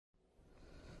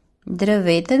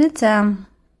Здравейте, деца!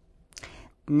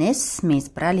 Днес сме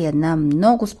избрали една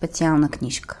много специална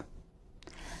книжка.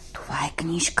 Това е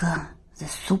книжка за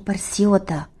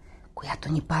суперсилата,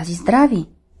 която ни пази здрави.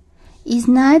 И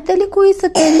знаете ли кои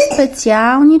са тези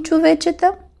специални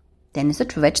човечета? Те не са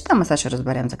човечета, ама сега ще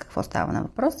разберем за какво става на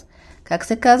въпрос. Как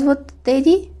се казват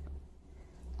тези?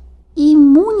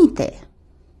 Имуните.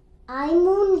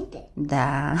 Имуните.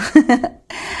 Да.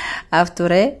 Автор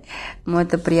е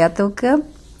моята приятелка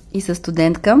и със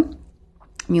студентка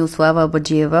Милослава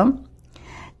Абаджиева.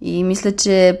 И мисля,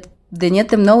 че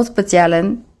денят е много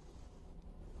специален.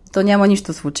 То няма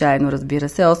нищо случайно, разбира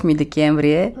се. 8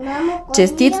 декември е.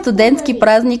 Честит студентски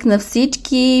празник на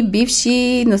всички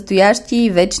бивши, настоящи и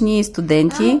вечни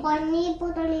студенти. Кой ни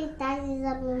подари тази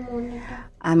за Имуните?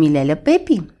 Ами Леля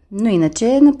Пепи. Но иначе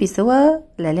е написала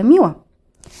Леля Мила.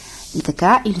 И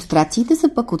така, илюстрациите са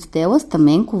пък от Стела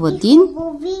Стаменкова Дин.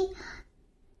 Хубави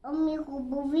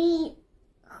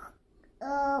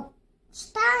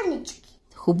странички.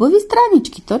 Хубави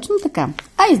странички, точно така.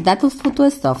 А издателството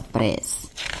е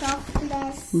Софтпрес.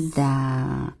 Софтпрес.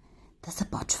 Да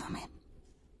започваме.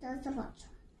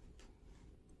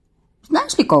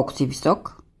 Знаеш ли колко си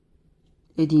висок?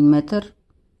 1 метър?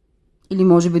 Или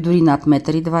може би дори над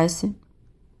 1,20 м?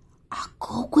 А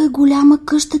колко е голяма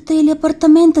къщата или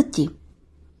апартаментът ти?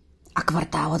 А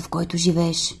кварталът, в който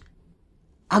живееш?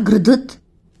 А градът?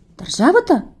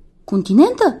 Държавата?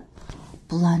 Континента?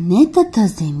 Планетата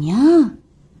Земя?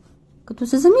 Като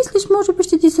се замислиш, може би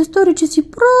ще ти се стори, че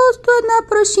си просто една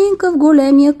прашинка в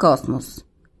големия космос.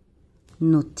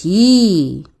 Но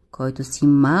ти, който си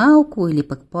малко или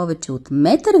пък повече от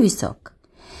метър висок,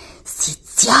 си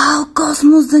цял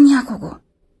космос за някого.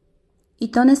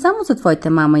 И то не само за твоите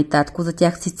мама и татко, за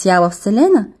тях си цяла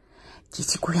вселена. Ти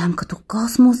си голям като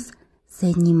космос, за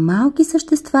едни малки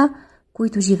същества,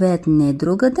 които живеят не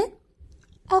другаде,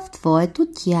 а в твоето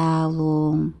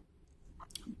тяло.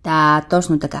 Да,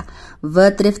 точно така.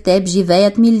 Вътре в теб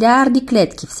живеят милиарди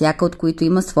клетки, всяка от които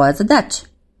има своя задача.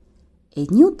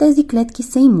 Едни от тези клетки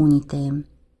са имуните.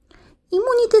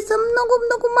 Имуните са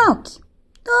много малки.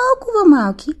 Толкова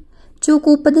малки, че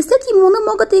около 50 имуна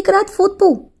могат да играят в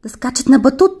футбол, да скачат на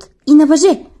батут и на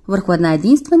въже върху една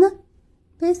единствена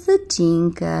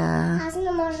песачинка. Аз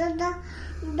не може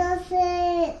да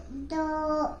се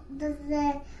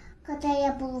къде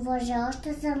я повържа,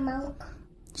 още съм малка.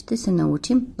 Ще се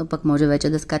научим, но пък може вече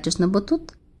да скачаш на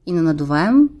батут и на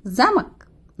надуваем замък.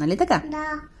 Нали така?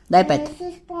 Да. Дай 5. Не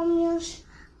си спомняш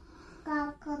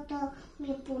каката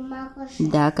ми помагаше.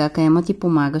 Да, кака Ема ти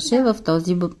помагаше в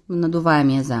този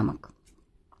надуваемия замък.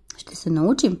 Ще се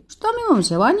научим. Щом имам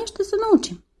желание, ще се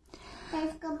научим.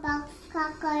 Искам пак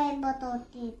кака Ема да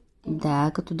отиде.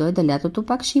 Да, като дойде лятото,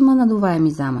 пак ще има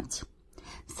надуваеми замъци.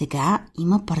 Сега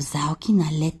има парзалки на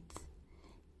лед.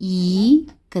 И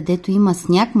където има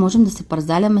сняг, можем да се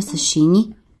парзаляме с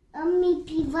шини. Ами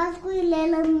Пиваско и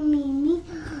Лела Мими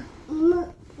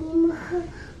имаха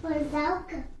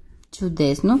парзалка.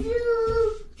 Чудесно.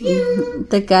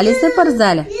 Така ли се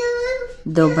парзаля?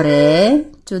 Добре,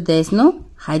 чудесно.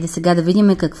 Хайде сега да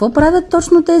видим какво правят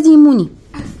точно тези имуни.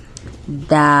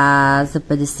 Да, за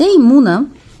 50 имуна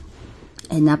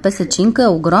една песачинка е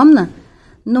огромна,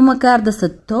 но макар да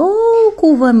са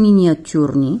толкова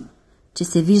миниатюрни, че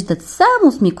се виждат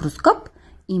само с микроскоп,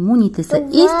 имуните са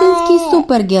истински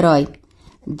супергерои.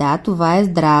 Да, това е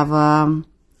Здрава.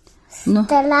 Но...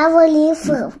 Здрава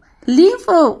Лимфъл.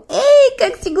 Лимфъл! Ей,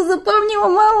 как си го запомнила,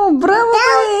 мамо! Браво, бе!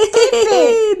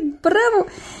 Браво!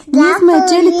 Ние сме я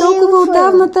чели толкова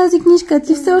отдавна тази книжка,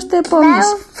 ти все още я помниш.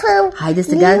 Хайде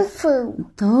сега... Лимфъл.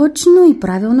 Точно и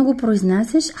правилно го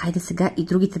произнасяш. Хайде сега и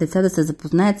другите деца да се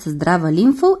запознаят с Здрава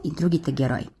Лимфъл и другите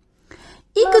герои.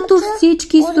 И като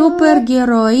всички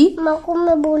супергерои... Малко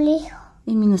ме боли.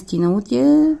 Настинало ти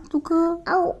е тук.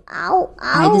 Ау.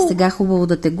 Хайде сега хубаво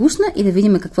да те гушна и да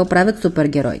видим какво правят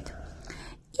супергероите.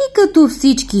 И като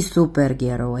всички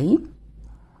супергерои,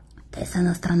 те са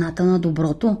на страната на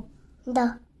доброто.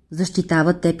 Да.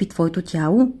 Защитават теб и твоето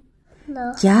тяло.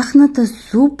 Да. Тяхната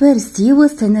супер сила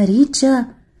се нарича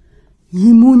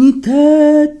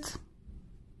имунитет.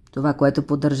 Това, което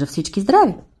поддържа всички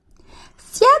здрави.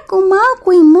 Всяко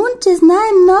малко имунче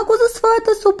знае много за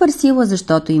своята суперсила,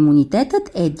 защото имунитетът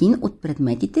е един от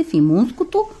предметите в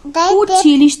имунското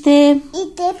училище.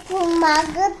 И те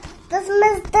помагат да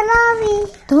сме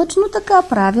здрави. Точно така,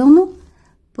 правилно.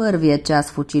 Първият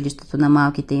час в училището на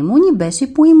малките имуни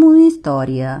беше по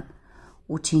имуноистория.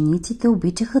 Учениците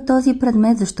обичаха този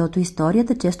предмет, защото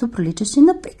историята често приличаше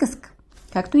на приказка.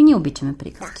 Както и ние обичаме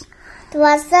приказки.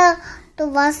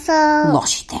 Това са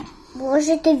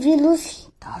лошите вируси.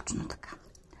 Точно така.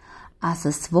 а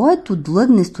със своето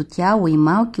длъгнесто тяло и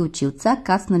малки очилца,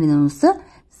 кацнали на носа,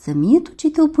 самият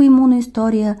учител по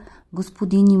имуноистория,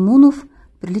 господин Имунов,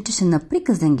 приличаше на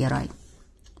приказен герой.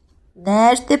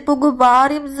 Днес ще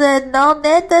поговорим за едно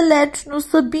недалечно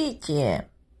събитие,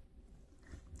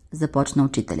 започна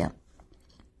учителя.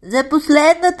 За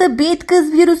последната битка с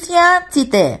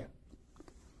вирусянците.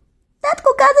 Татко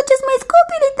каза, че сме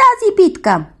изкупили тази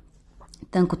битка.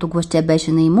 Тънкото гласче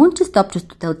беше на Имунче с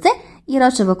топчесто телце и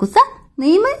рошева коса на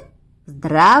име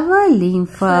Здрава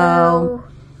Лимфъл.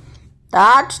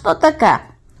 Точно така,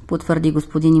 потвърди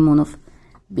господин Имунов.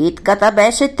 Битката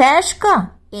беше тежка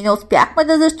и не успяхме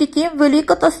да защитим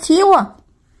великата сила.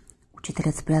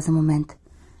 Учителят спря за момент.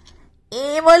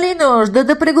 Има ли нужда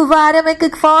да преговаряме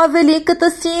какво е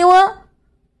великата сила?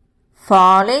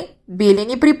 Фоли, би ли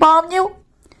ни припомнил?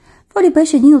 Фоли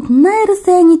беше един от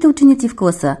най-разсеяните ученици в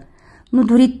класа, но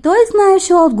дори той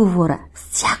знаеше отговора.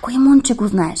 Всяко Имунче го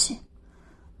знаеше.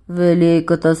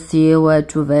 Великата сила е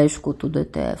човешкото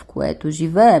дете, в което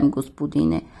живеем,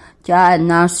 господине. Тя е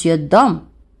нашия дом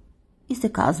и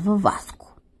се казва Васко.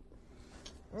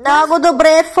 Много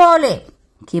добре, Фоли,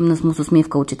 кимна с му с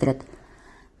усмивка учителят.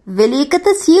 Великата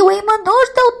сила има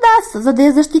нужда от нас, за да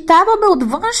я защитаваме от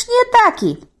външни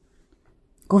атаки.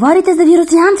 Говорите за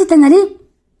вирусианците, нали?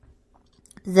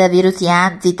 За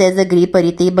вирусианците, за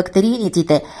грипарите и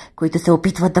бактерийниците, които се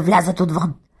опитват да влязат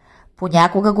отвън.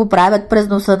 Понякога го правят през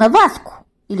носа на Васко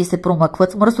или се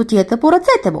промъкват с мръсотията по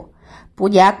ръцете му.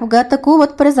 Понякога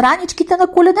атакуват през раничките на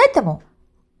коленете му,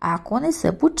 ако не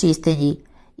са почистени.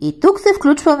 И тук се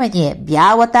включваме ние,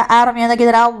 бялата армия на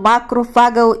генерал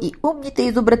Макрофагъл, и умните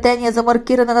изобретения за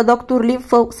маркиране на доктор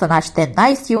Лимфъл са нашите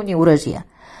най-силни оръжия.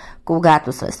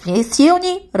 Когато сме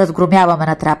силни, разгромяваме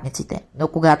натрапниците, но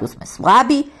когато сме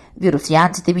слаби,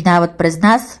 вирусианците минават през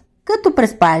нас, като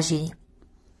през паяжини.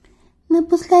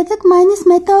 Напоследък май не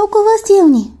сме толкова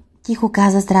силни, тихо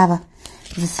каза Здрава.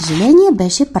 За съжаление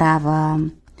беше права.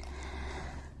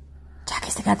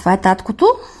 Чакай сега, това е таткото,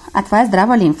 а това е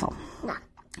Здрава Лимфъл. Да.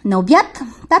 На обяд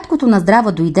таткото на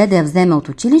Здрава дойде да я вземе от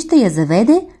училище и я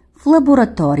заведе в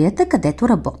лабораторията, където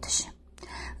работеше.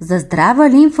 За Здрава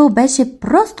Лимфъл беше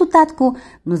просто татко,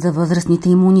 но за възрастните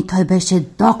имуни той беше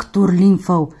доктор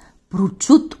Лимфъл,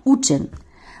 прочут учен.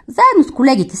 Заедно с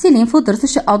колегите си Лимфъл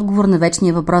търсеше отговор на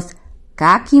вечния въпрос: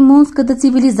 как имунската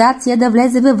цивилизация да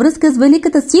влезе във връзка с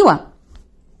великата сила?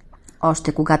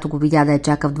 Още когато го видя да я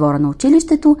чака в двора на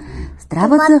училището,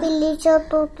 Здрава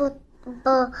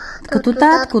като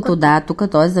таткото, да, тук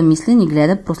той е замислен и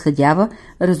гледа, проследява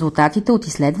резултатите от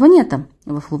изследванията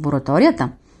в лабораторията.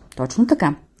 Точно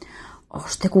така.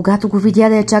 Още когато го видя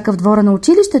да я чака в двора на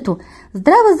училището,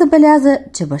 Здрава забеляза,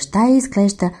 че баща й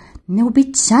изглежда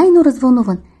необичайно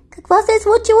развълнуван. Какво се е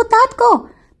случило, татко?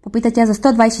 Попита тя за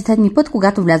 127 път,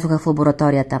 когато влязоха в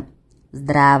лабораторията.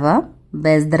 Здрава,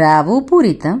 безздраво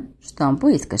упорита, щом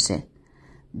поискаше.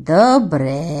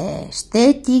 Добре,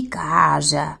 ще ти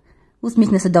кажа,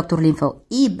 усмихна се доктор Лимфъл.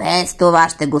 И без това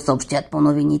ще го съобщят по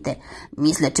новините.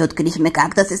 Мисля, че открихме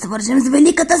как да се свържем с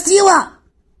великата сила.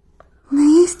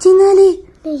 Наистина ли?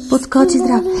 Подскочи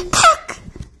Здрава. Как?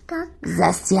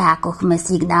 Засякохме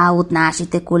сигнал от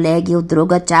нашите колеги от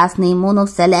друга част на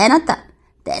имуновселената.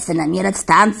 Те се намират в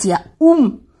станция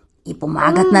и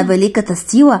помагат на великата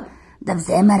сила да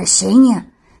вземе решения.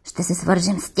 Ще се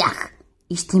свържем с тях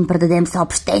и ще им предадем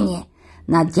съобщение.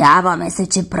 Надяваме се,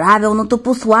 че правилното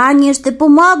послание ще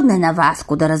помогне на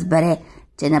Васко да разбере,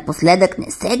 че напоследък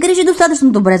не се грижи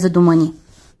достатъчно добре за дома ни.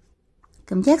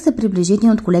 Към тях се приближи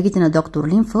един от колегите на доктор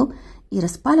Лимфъл и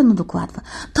разпалено докладва.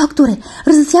 Докторе,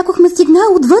 разсякохме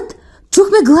сигнал отвъд.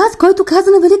 Чухме глас, който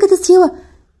каза на великата сила: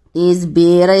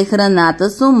 избирай храната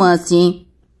с ума си.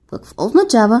 Какво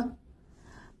означава?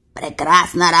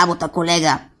 Прекрасна работа,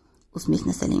 колега,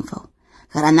 усмихна се Лимфъл.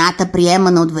 Храната,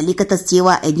 приемана от великата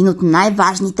сила, е един от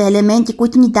най-важните елементи,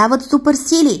 които ни дават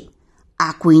суперсили.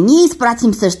 Ако и ние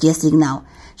изпратим същия сигнал,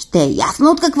 ще е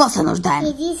ясно от какво се нуждаем.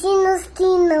 Иди си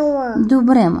настинала.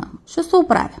 Добре, ще се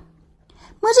оправя.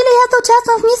 Може ли аз да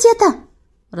участвам в мисията?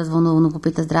 Развълнувано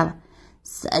попита Здрава.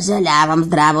 Съжалявам,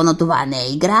 Здраво, но това не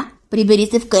е игра. Прибери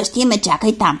се вкъщи и ме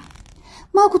чакай там.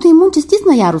 Малкото имунче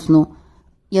стисна яростно,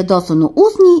 ядосано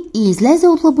устни и излезе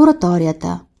от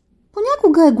лабораторията.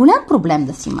 Понякога е голям проблем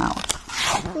да си малък.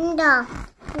 Да,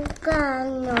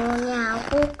 но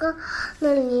някога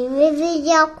нали ме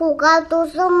видя, когато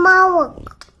съм малък.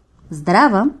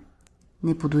 Здрава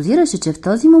не подозираше, че в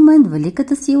този момент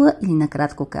великата сила, или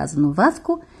накратко казано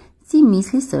Васко, си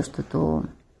мисли същото.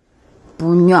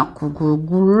 Понякога е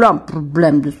голям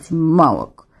проблем да си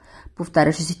малък,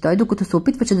 повтаряше си той, докато се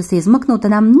опитваше да се измъкне от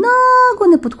една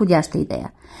много неподходяща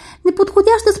идея.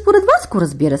 Неподходяща според Васко,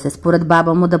 разбира се. Според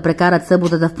баба му да прекарат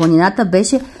съботата в планината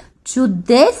беше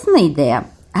чудесна идея.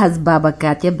 А с баба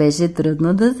Катя беше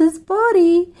трудно да се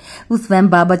спори. Освен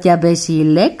баба, тя беше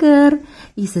и лекар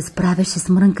и се справяше с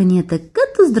мрънканията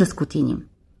като с дръскотини.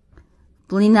 В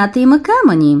планината има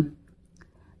камъни,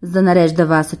 занарежда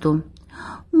Васето.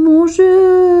 Може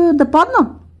да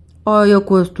падна. А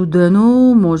ако е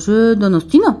студено, може да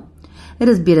настина.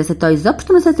 Разбира се, той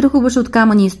изобщо не се страхуваше от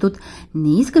камъни и студ.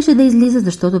 Не искаше да излиза,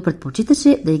 защото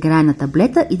предпочиташе да играе на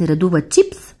таблета и да редува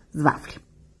чипс с вафли.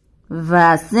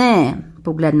 Васе,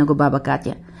 погледна го баба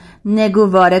Катя, не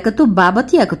говоря като баба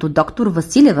ти, а като доктор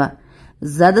Василева.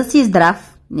 За да си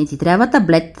здрав, не ти трябва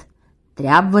таблет.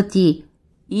 Трябва ти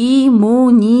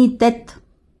имунитет.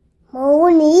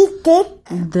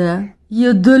 Имунитет? Да.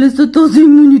 Яда ли са този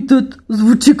имунитет?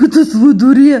 Звучи като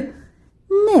сладория.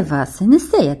 Не, Васе, не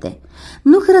се яде.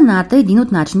 Но храната е един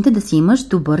от начините да си имаш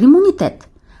добър имунитет.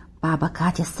 Баба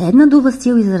Катя седна до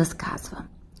Васил и разказва.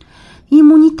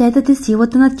 Имунитетът е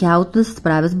силата на тялото да се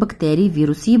справя с бактерии,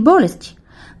 вируси и болести.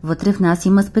 Вътре в нас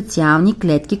има специални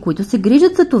клетки, които се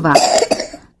грижат за това.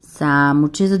 Само,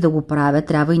 че за да го правя,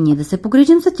 трябва и ние да се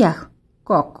погрижим за тях.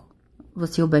 Колко?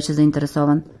 Васил беше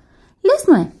заинтересован.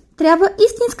 Лесно е. Трябва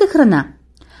истинска храна.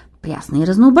 Прясна и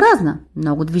разнообразна.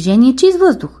 Много движение и чист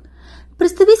въздух.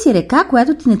 Представи си река,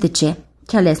 която ти не тече.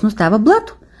 Тя лесно става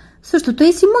блато. Същото е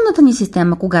и с имунната ни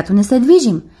система, когато не се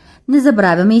движим. Не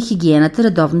забравяме и хигиената,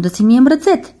 редовно да си мием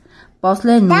ръцете.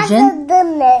 После е нужен...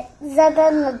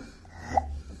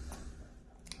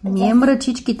 Мием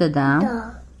ръчичките, да.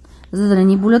 За да не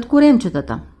ни болят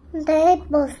коремчетата. Да и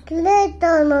после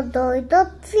да надойдат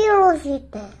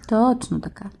вирусите. Точно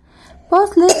така.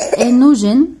 После е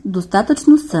нужен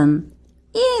достатъчно сън.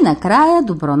 И накрая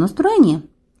добро настроение.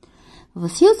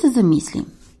 Васил се замисли.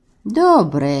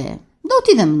 Добре, да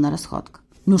отидем на разходка.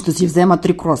 Но ще си взема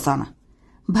 3 круасана.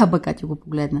 Баба Катя го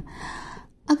погледна.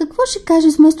 А какво ще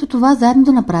кажеш вместо това заедно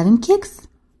да направим кекс?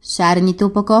 Шарените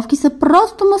опаковки са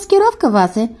просто маскировка,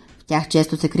 Васе. В тях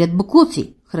често се крият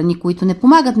боклуци, храни, които не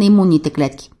помагат на имунните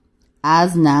клетки.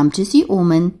 Аз знам, че си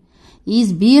умен.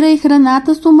 Избирай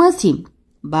храната с ума си.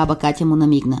 Баба Катя му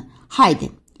намигна. Хайде,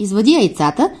 извади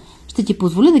яйцата, ще ти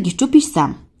позволя да ги щупиш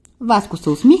сам. Васко се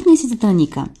усмихна и си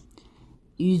затраника.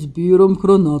 Избирам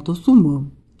храната с ума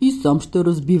и сам ще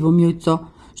разбивам яйца.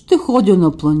 Ще ходя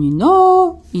на планина,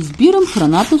 избирам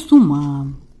храната с ума.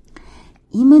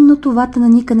 Именно това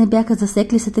Тананика не бяха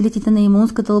засекли сателитите на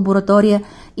имунската лаборатория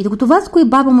и докато Васко и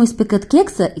баба му изпекат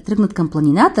кекса и тръгнат към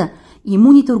планината,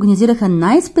 имуните организираха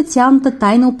най-специалната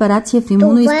тайна операция в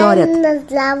имуноисторията. Това е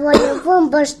наздраване в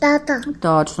бащата.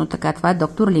 Точно така, това е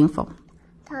доктор Лимфо.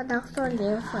 Да, доктор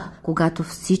Лимфо. Когато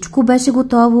всичко беше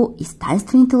готово, из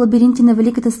тайнствените лабиринти на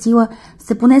великата сила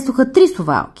се понесоха 3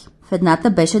 совалки. В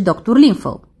едната беше доктор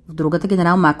Лимфъл, в другата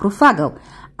генерал Макрофагъл,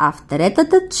 а в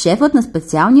третата шефът на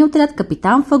специалния отряд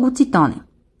капитан Фагоцитоне.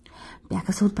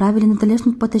 Бяха се отправили на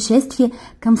далечно пътешествие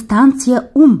към станция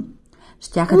Ум.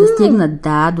 Щяха да стигнат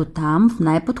до там в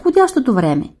най-подходящото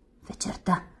време.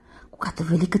 Вечерта, когато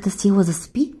великата сила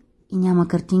заспи и няма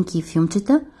картинки и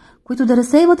филмчета, които да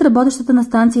разсейват работещата на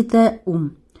станцията Ум.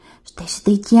 Щеше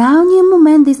да е идеалният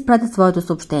момент да изпратят своето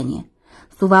съобщение.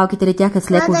 Совалките летяха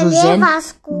с леко жужене.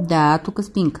 Да, тук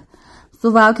спинка.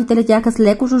 Совалките летяха с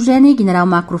леко жужене и генерал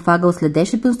Макрофагъл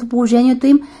следеше местоположението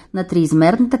им на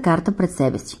триизмерната карта пред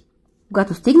себе си.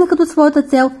 Когато стигнаха до своята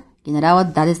цел,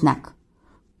 генералът даде знак.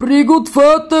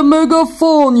 Пригответе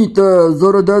мегафоните!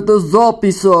 Заредете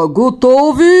записа!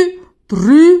 Готови?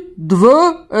 3,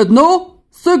 2, 1,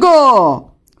 сега!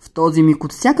 В този миг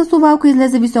от всяка совалка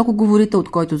излезе високоговорител,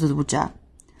 от който зазвуча.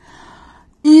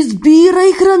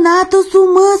 Избирай храната с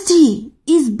ума си!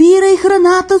 Избирай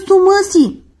храната с ума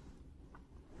си!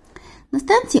 На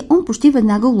станция Ум почти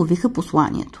веднага уловиха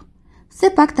посланието.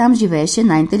 Все пак там живееше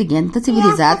най-интелигентната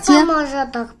цивилизация. Я може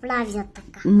да правя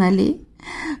така. Нали?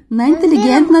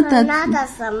 Най-интелигентната... Храната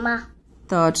сама.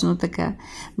 Точно така.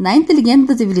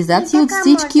 Най-интелигентната цивилизация от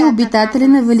всички обитатели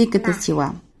на великата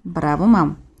сила. Браво,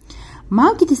 мам!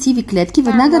 Малките сиви клетки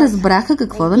веднага разбраха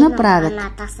какво да направят.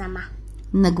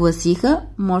 Нагласиха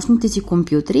мощните си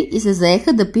компютри и се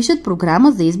заеха да пишат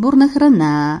програма за избор на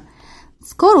храна.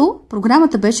 Скоро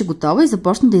програмата беше готова и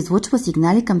започна да излъчва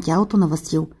сигнали към тялото на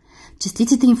Васил.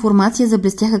 Частиците информация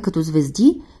заблестяха като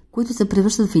звезди, които се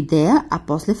превръщат в идея, а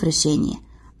после в решение.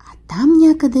 А там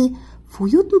някъде, в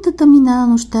уютната тъмнина на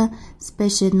нощта,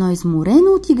 спеше едно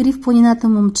изморено от игри в планината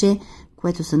момче,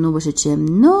 което сънуваше, че е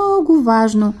много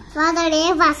важно. Това дали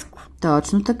е Васко?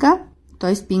 Точно така.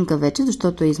 Той спинка вече,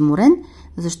 защото е изморен,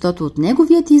 защото от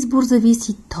неговият избор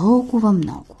зависи толкова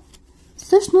много.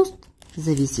 Всъщност,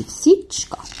 зависи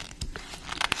всичко.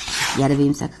 Я да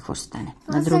видим сега какво ще стане.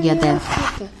 На другия ден.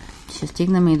 Ще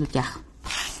стигнем и до тях.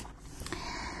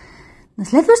 На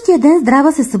следващия ден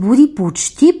Здрава се събуди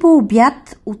почти по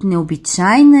обяд от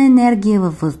необичайна енергия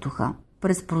във въздуха.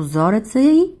 През прозореца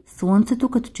й слънцето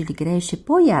като че ли грееше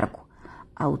по-ярко,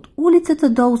 а от улицата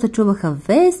долу се чуваха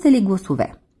весели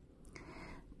гласове.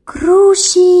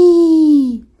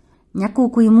 Круши!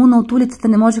 Няколко имуна от улицата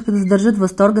не можеха да задържат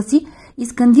възторга си и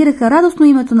скандираха радостно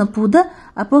името на плода,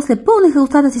 а после пълниха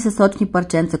устата си със сочни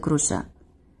парченца круша.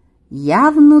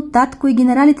 Явно татко и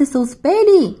генералите са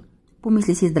успели,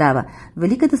 помисли си Здрава.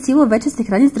 Великата сила вече се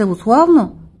храни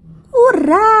здравословно.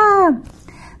 Ура!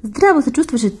 Здрава се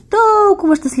чувстваше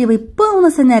толкова щастлива и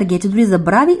пълна с енергия, че дори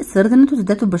забрави сърденето,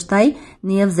 задето баща й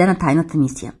не я взе на тайната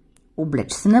мисия.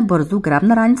 Облече се набързо,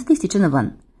 грабна раницата и стича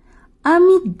навън.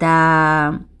 Ами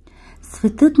да,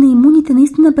 светът на имуните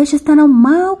наистина беше станал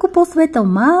малко по-светъл,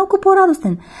 малко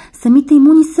по-радостен. Самите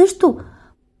имуни също,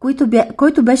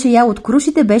 който беше ял от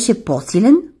крушите, беше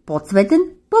по-силен, по-цветен,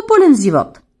 по-пълен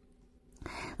живот.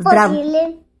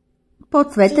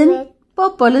 По-цветен,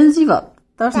 по-пълен живот.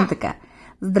 Точно така.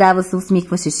 Здрава се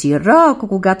усмихваше широко,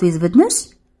 когато изведнъж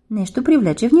нещо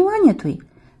привлече вниманието й.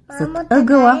 Зад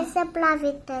ъгъла... Така се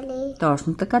правите ли?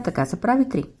 Точно така, така се прави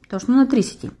 3. Точно на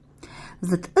 30.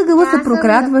 Зад ъгъла се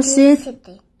прокрадваше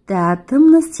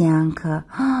тъмна сянка.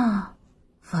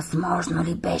 Възможно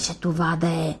ли беше това да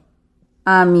е?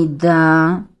 Ами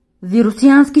да,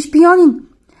 вирусиански шпионин.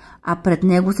 А пред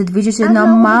него се движеше едно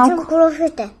малко...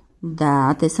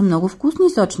 Да, те са много вкусни и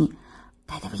сочни.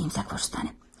 Дай да видим сега какво ще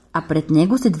стане. А пред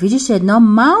него се движеше едно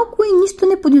малко и нищо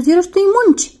не подозиращо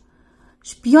имунче.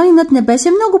 Шпионинът не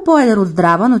беше много по-едър от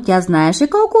Здрава, но тя знаеше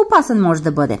колко опасен може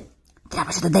да бъде.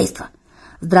 Трябваше да действа.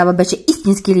 Здрава беше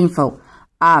истински лимфъл,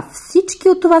 а всички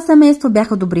от това семейство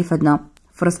бяха добри в едно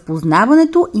 – в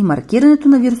разпознаването и маркирането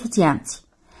на вирусоцианци.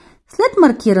 След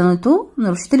маркирането,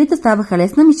 нарушителите ставаха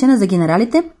лесна мишена за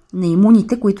генералите на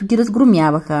имуните, които ги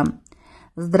разгромяваха.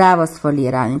 Здрава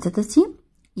свали раницата си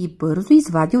и бързо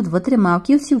извади отвътре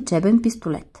малкия си учебен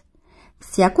пистолет.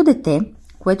 Всяко дете,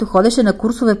 което ходеше на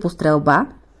курсове по стрелба,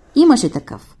 имаше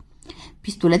такъв.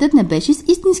 Пистолетът не беше с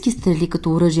истински стрели,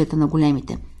 като оръжията на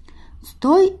големите.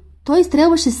 Той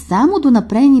изстрелваше само до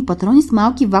напренени патрони с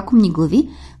малки вакуумни глави,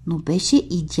 но беше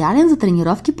идеален за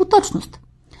тренировки по точност.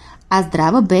 А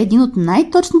Здрава бе един от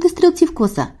най-точните стрелци в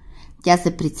класа. Тя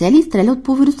се прицели и стреля от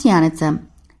повирусианеца.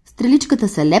 Стреличката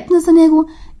се лепна за него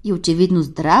и очевидно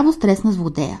здраво стресна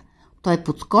злодея. Той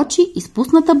подскочи,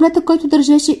 изпусна таблета, който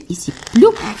държеше и си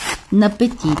плюк на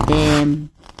петите.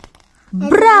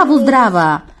 Браво,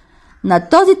 Здрава! На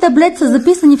този таблет са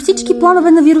записани всички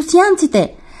планове на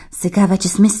вирусианците. Сега вече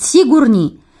сме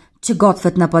сигурни, че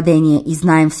готвят нападение и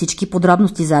знаем всички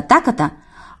подробности за атаката.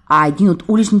 А един от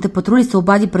уличните патрули се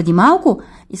обади преди малко.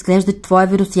 Изглежда, твоя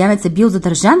вирусианец е бил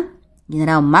задържан.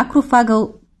 Генерал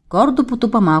Макрофагъл гордо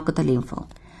потупа малката лимфа.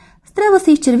 Здрава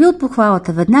се изчерви от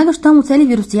похвалата. Веднага, щом оцели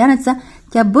вирусианеца,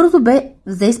 тя бързо бе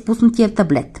взе изпуснатия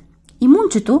таблет. И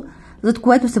мунчето, зад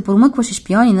което се промъкваше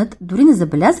шпионинът, дори не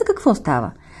забеляза какво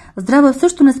става. Здрава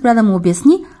също не спря да му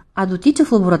обясни, а дотича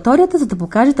в лабораторията, за да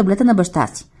покаже таблета на баща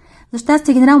си. За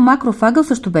щастие, генерал Макрофагъл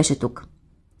също беше тук.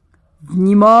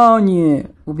 Внимание!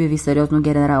 Обяви сериозно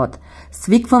генералът.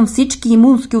 Свиквам всички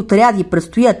имунски отряди,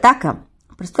 предстои атака.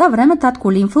 През това време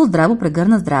татко Лимфъл здраво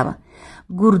прегърна Здрава.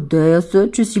 Гордея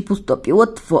се, че си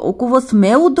постъпила толкова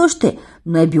смело, дъще,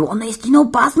 но е било наистина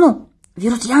опасно.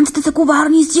 Вирусианците са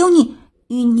коварни и силни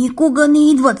и никога не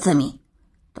идват сами.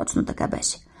 Точно така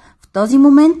беше. В този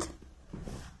момент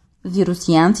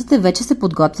вирусианците вече се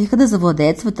подготвиха да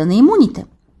завладеят света на имуните.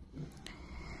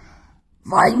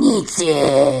 Войници!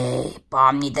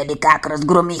 Помните ли как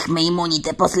разгромихме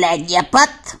имуните последния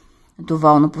път?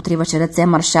 Доволно потриваше ръце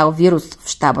маршал Вирус в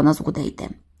щаба на злодеите.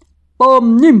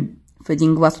 Помним! В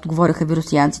един глас отговориха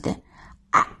вирусианците.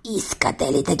 А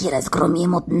искате ли да ги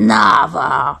разгромим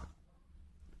отново?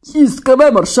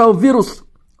 Искаме, маршал Вирус!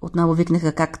 Отново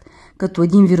викнаха като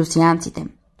един вирусианците.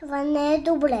 Това не е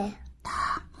добре.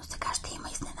 Да, но сега ще има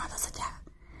изненада за тях.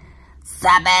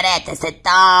 Съберете се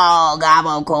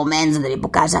тогава около мен, за да ви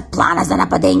покажа плана за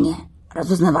нападение.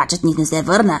 Разузнавачът ни не се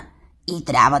върна и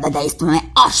трябва да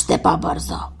действаме още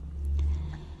по-бързо.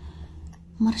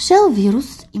 Маршал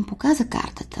Вирус им показа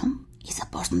картата и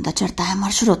започна да чертае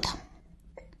маршрута.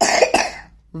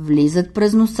 Влизат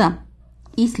през носа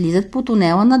и слизат по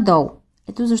тунела надолу.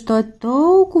 Ето защо е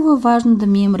толкова важно да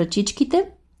мием ръчичките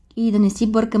и да не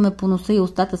си бъркаме по носа и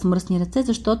устата с мръсни ръце,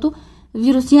 защото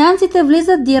Вирусианците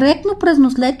влизат директно през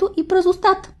нослето и през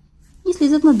устата и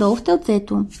слизат надолу в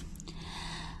телцето.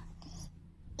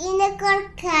 И на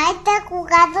краката,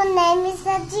 когато не ми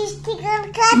са чисти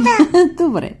краката.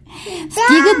 Добре.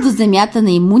 Стигат до земята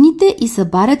на имуните и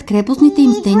събарят крепостните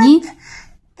им стени.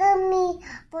 Да ми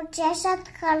почешат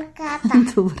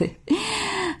краката. Добре.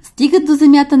 Стигат до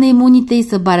земята на имуните и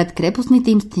събарят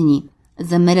крепостните им стени.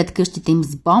 Замерят къщите им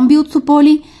с бомби от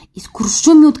сополи и с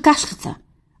куршуми от кашлица.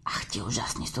 Ах, ти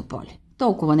ужасни сополи.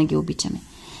 Толкова не ги обичаме.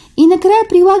 И накрая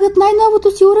прилагат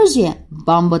най-новото си оръжие.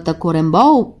 Бомбата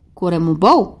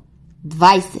Коремобол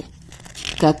 20.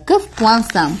 Какъв план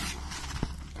сам?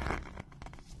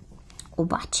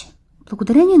 Обаче,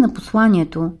 благодарение на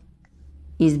посланието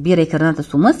 "Избирай храната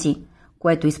с ума си",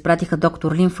 което изпратиха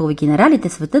доктор Лимфъл и генералите,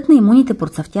 светът на имуните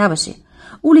процъфтяваше.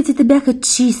 Улиците бяха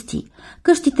чисти,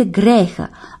 къщите грееха,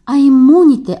 а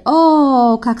имуните,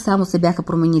 как само се бяха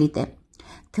променили те.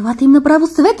 Телата им направо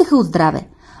светеха от здраве.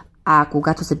 А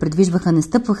когато се предвижваха, не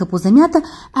стъпваха по земята,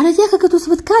 а летяха като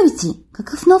светкавици.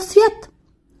 Какъв нов свят!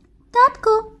 "Татко",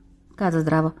 каза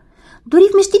Здрава, "дори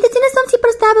в мечтите си не съм си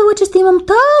представила, че ще имам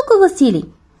толкова сили."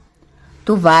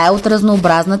 Това е от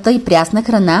разнообразната и прясна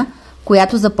храна,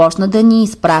 която започна да ни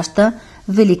изпраща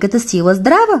великата сила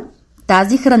Здрава.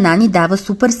 Тази храна ни дава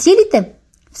суперсилите.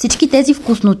 Всички тези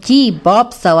вкусноти,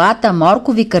 боб, салата,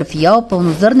 моркови, карфиол,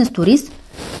 пълнозърнесто рис.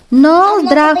 Но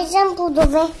Здрава... Обичам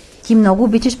плодове. Ти много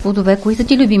обичаш плодове. Кои са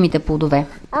ти любимите плодове?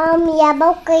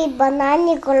 Ябълка и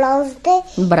банани, грозде.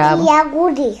 Браво. И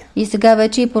ягоди. И сега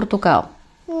вече и портокал.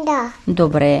 Да.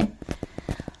 Добре.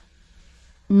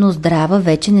 Но Здрава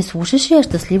вече не слушаше, а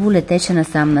щастливо летеше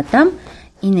насам-натам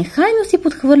и нехайно си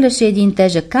подхвърляше един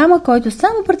тежък камък, който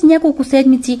само преди няколко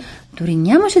седмици дори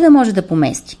нямаше да може да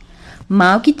помести.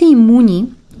 Малките имуни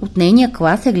от нейния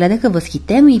клас се гледаха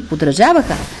възхитено и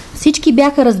подражаваха. Всички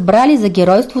бяха разбрали за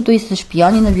геройството и са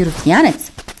шпиони на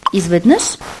вирусянец. Изведнъж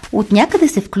от някъде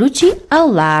се включи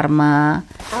аларма.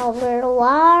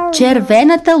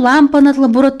 Червената лампа над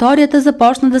лабораторията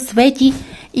започна да свети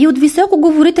и от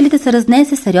високоговорителите се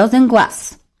разнесе сериозен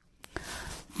глас.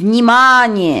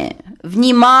 "Внимание!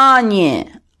 Внимание!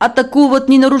 Атакуват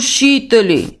ни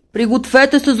нарушители!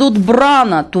 Пригответе се за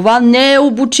отбрана! Това не е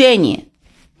обучение!"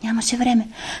 Нямаше време.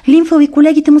 Лимфъл и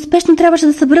колегите му спешно трябваше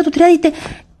да съберат отрядите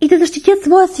и да защитят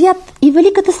своя свят и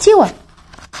великата сила.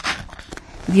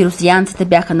 Вирусианците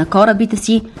бяха на корабите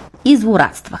си и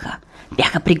злорадстваха.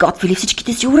 Бяха приготвили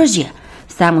всичките си оръжия,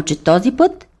 само че този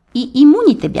път и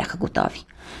имуните бяха готови.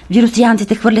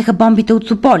 Вирусианците хвърляха бомбите от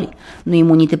сополи, но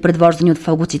имуните, предвождани от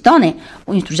фагоцитоне,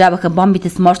 унищожаваха бомбите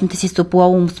с мощните си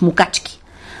сополоум смукачки.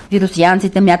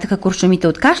 Вирусианците мятаха куршумите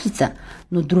от кашлица,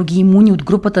 но други имуни от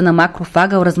групата на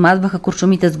макрофагъл размазваха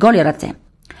куршумите с голи ръце.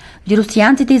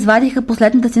 Вирусианците извадиха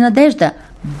последната си надежда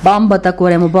 – бомбата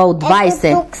Коремобол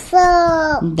 20. Тук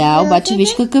са... Да, обаче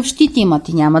виж какъв щит имат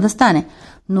и няма да стане.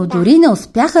 Но дори не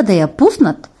успяха да я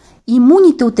пуснат.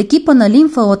 Имуните от екипа на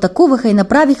Лимфъл атакуваха и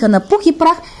направиха на пух и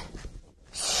прах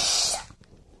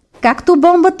както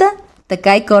бомбата,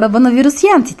 така и кораба на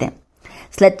вирусианците.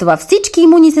 След това всички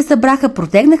имуни се събраха,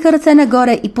 протегнаха ръце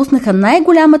нагоре и пуснаха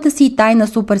най-голямата си и тайна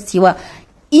суперсила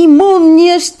 –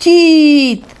 имунния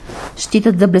щит!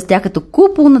 Щитът заблестя като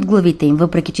купол над главите им,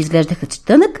 въпреки че изглеждаха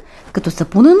тънък, като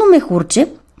сапунено мехурче,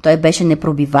 той беше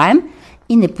непробиваем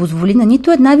и не позволи на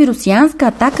нито една вирусианска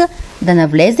атака да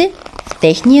навлезе в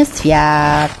техния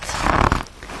свят.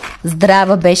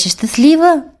 Здрава беше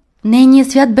щастлива.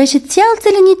 Нейният свят беше цял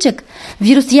целеничък.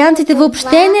 Вирусианците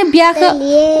въобще не бяха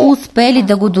успели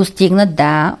да го достигнат.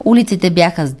 Да, улиците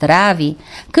бяха здрави,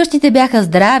 къщите бяха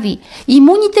здрави,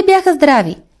 имуните бяха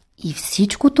здрави. И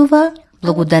всичко това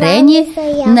благодарение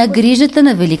на грижата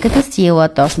на великата сила.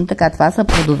 Точно така, това са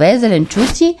плодове,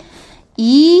 зеленчуци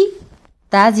и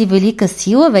тази велика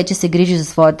сила вече се грижи за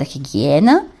своята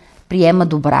хигиена, приема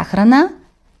добра храна,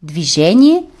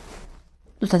 движение,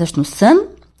 достатъчно сън.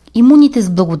 Имуните с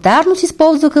благодарност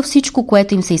използваха всичко,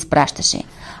 което им се изпращаше.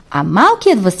 А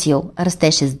малкият Васил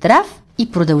растеше здрав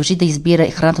и продължи да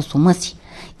избира храната с ума си.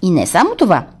 И не само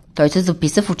това, той се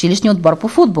записа в училищния отбор по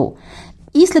футбол.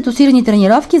 И след усилени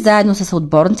тренировки, заедно с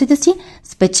отборниците си,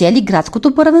 спечели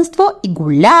градското първенство и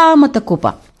голямата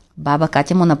купа. Баба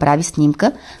Катя му направи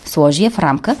снимка, сложи я в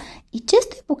рамка и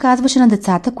често я показваше на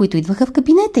децата, които идваха в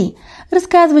кабинета й.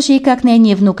 Разказваше и как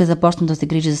нейният внук е започнал да се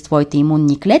грижи за своите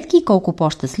имунни клетки и колко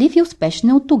по-щастлив и успешен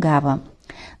е от тогава.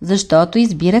 Защото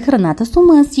избира храната с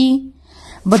ума си.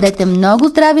 Бъдете много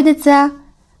здрави, деца!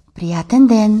 Приятен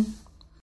ден!